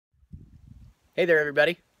Hey there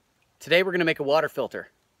everybody. Today we're going to make a water filter.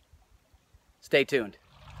 Stay tuned.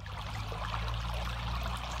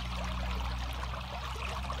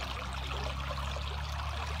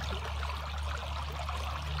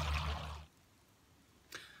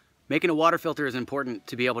 Making a water filter is important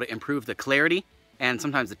to be able to improve the clarity and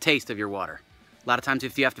sometimes the taste of your water. A lot of times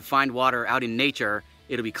if you have to find water out in nature,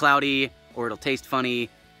 it'll be cloudy or it'll taste funny.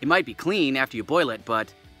 It might be clean after you boil it,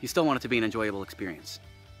 but you still want it to be an enjoyable experience.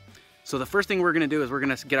 So the first thing we're going to do is we're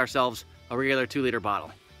going to get ourselves a regular 2-liter bottle,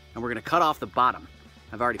 and we're going to cut off the bottom.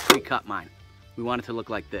 I've already pre-cut mine. We want it to look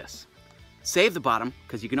like this. Save the bottom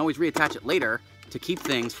because you can always reattach it later to keep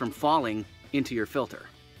things from falling into your filter.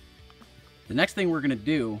 The next thing we're going to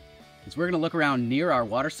do is we're going to look around near our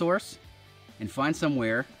water source and find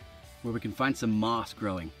somewhere where we can find some moss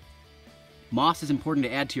growing. Moss is important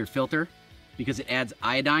to add to your filter because it adds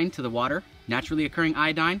iodine to the water, naturally occurring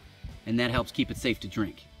iodine, and that helps keep it safe to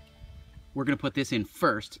drink. We're going to put this in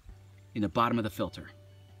first in the bottom of the filter.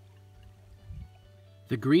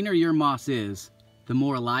 The greener your moss is, the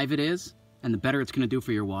more alive it is, and the better it's going to do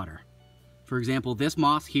for your water. For example, this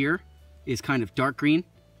moss here is kind of dark green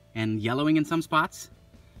and yellowing in some spots.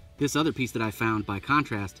 This other piece that I found, by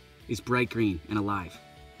contrast, is bright green and alive.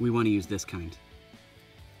 We want to use this kind.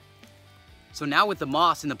 So now with the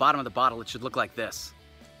moss in the bottom of the bottle, it should look like this.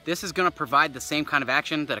 This is going to provide the same kind of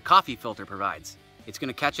action that a coffee filter provides. It's going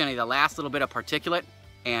to catch any of the last little bit of particulate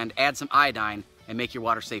and add some iodine and make your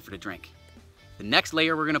water safer to drink. The next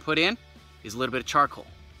layer we're going to put in is a little bit of charcoal.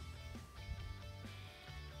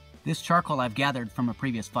 This charcoal I've gathered from a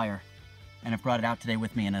previous fire, and I've brought it out today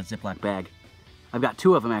with me in a Ziploc bag. I've got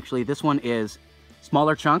 2 of them actually. This one is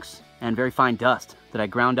smaller chunks and very fine dust that I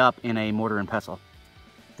ground up in a mortar and pestle.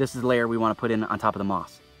 This is the layer we want to put in on top of the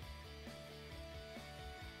moss.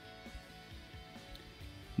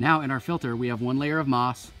 Now in our filter we have 1 layer of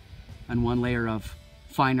moss and 1 layer of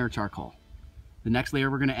finer charcoal. The next layer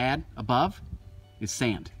we're going to add above is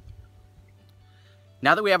sand.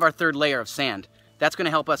 Now that we have our 3rd layer of sand, that's going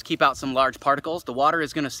to help us keep out some large particles. The water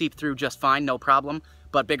is going to seep through just fine, no problem,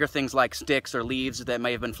 but bigger things like sticks or leaves that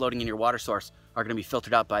may have been floating in your water source are going to be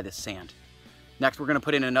filtered out by this sand. Next we're going to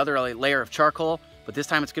put in another layer of charcoal, but this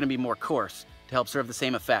time it's going to be more coarse to help serve the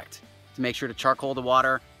same effect, to make sure to charcoal the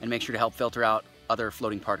water and make sure to help filter out other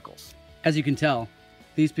floating particles. As you can tell,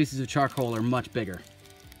 these pieces of charcoal are much bigger.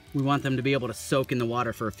 We want them to be able to soak in the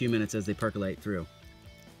water for a few minutes as they percolate through.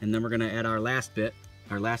 And then we're going to add our last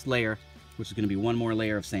layer, which is going to be 1 more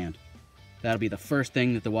layer of sand. That'll be the first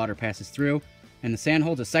thing that the water passes through, and the sand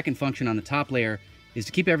holds a second function on the top layer, is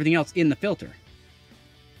to keep everything else in the filter.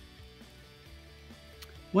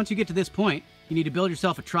 Once you get to this point, you need to build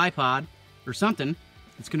yourself a tripod or something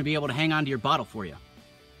that's going to be able to hang onto your bottle for you,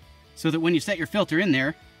 so that when you set your filter in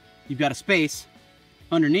there, you've got a space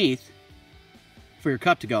underneath for your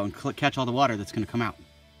cup to go and catch all the water that's going to come out.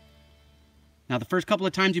 Now the first couple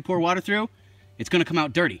of times you pour water through, it's going to come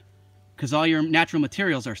out dirty because all your natural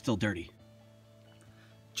materials are still dirty.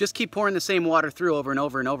 Just keep pouring the same water through over and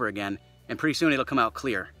over and over again, and pretty soon it'll come out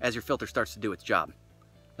clear as your filter starts to do its job.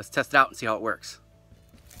 Let's test it out and see how it works.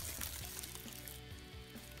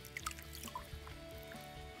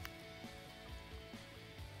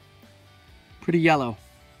 Pretty yellow,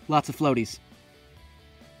 lots of floaties.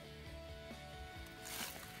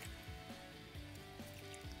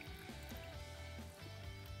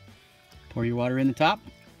 Pour your water in the top,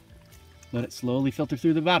 let it slowly filter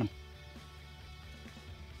through the bottom.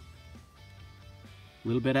 A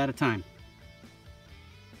little bit at a time.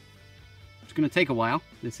 It's going to take a while.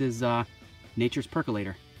 This is nature's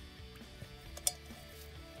percolator.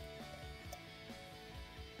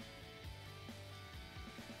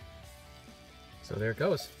 So there it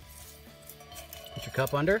goes. Put your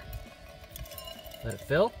cup under, let it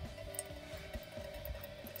fill,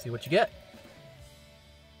 see what you get.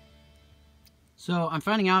 So I'm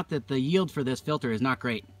finding out that the yield for this filter is not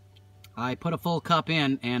great. I put a full cup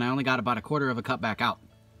in and I only got about 1/4 of a cup back out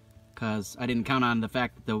because I didn't count on the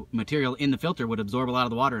fact that the material in the filter would absorb a lot of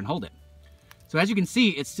the water and hold it. So as you can see,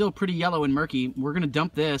 it's still pretty yellow and murky. We're going to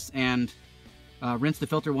dump this and rinse the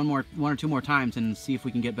filter 1 or 2 more times and see if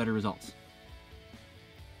we can get better results.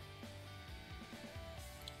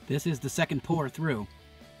 This is the second pour through.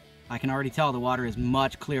 I can already tell the water is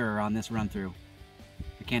much clearer on this run through.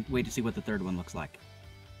 I can't wait to see what the 3rd one looks like.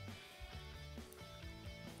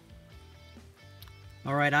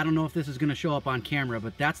 Alright, I don't know if this is going to show up on camera,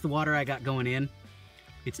 but that's the water I got going in.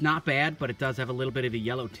 It's not bad, but it does have a little bit of a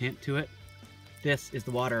yellow tint to it. This is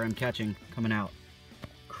the water I'm catching coming out.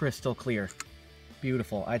 Crystal clear.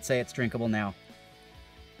 Beautiful. I'd say it's drinkable now.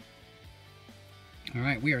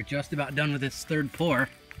 Alright, we are just about done with this 3rd pour.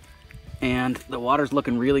 and the water's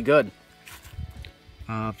looking really good.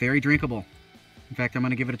 Very drinkable. In fact, I'm going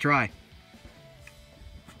to give it a try.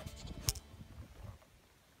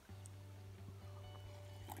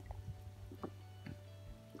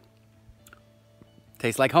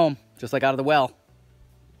 Tastes like home, just like out of the well.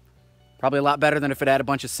 Probably a lot better than if it had a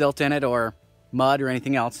bunch of silt in it or mud or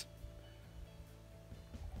anything else.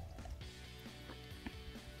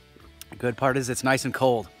 The good part is it's nice and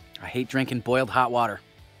cold. I hate drinking boiled hot water.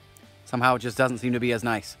 Somehow it just doesn't seem to be as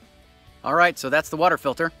nice. All right, so that's the water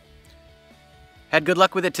filter. Had good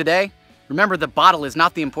luck with it today. Remember, the bottle is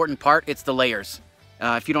not the important part, it's the layers.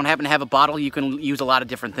 If you don't happen to have a bottle, you can use a lot of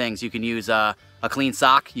different things. You can use a clean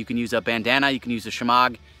sock, you can use a bandana, you can use a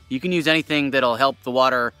shemagh. You can use anything that'll help the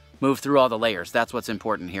water move through all the layers. That's what's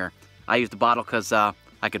important here. I used the bottle because I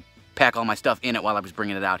could pack all my stuff in it while I was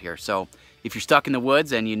bringing it out here. So if you're stuck in the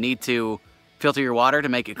woods and you need to filter your water to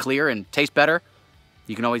make it clear and taste better,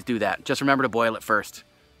 you can always do that. Just remember to boil it first.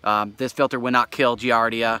 This filter will not kill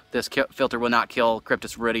Giardia. This filter will not kill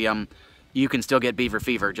Cryptosporidium. You can still get beaver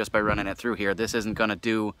fever just by running it through here. This isn't going to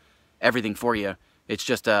do everything for you. It's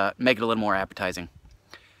just make it a little more appetizing.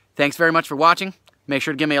 Thanks very much for watching. Make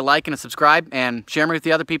sure to give me a like and a subscribe, and share me with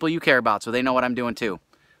the other people you care about so they know what I'm doing too.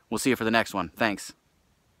 We'll see you for the next one. Thanks.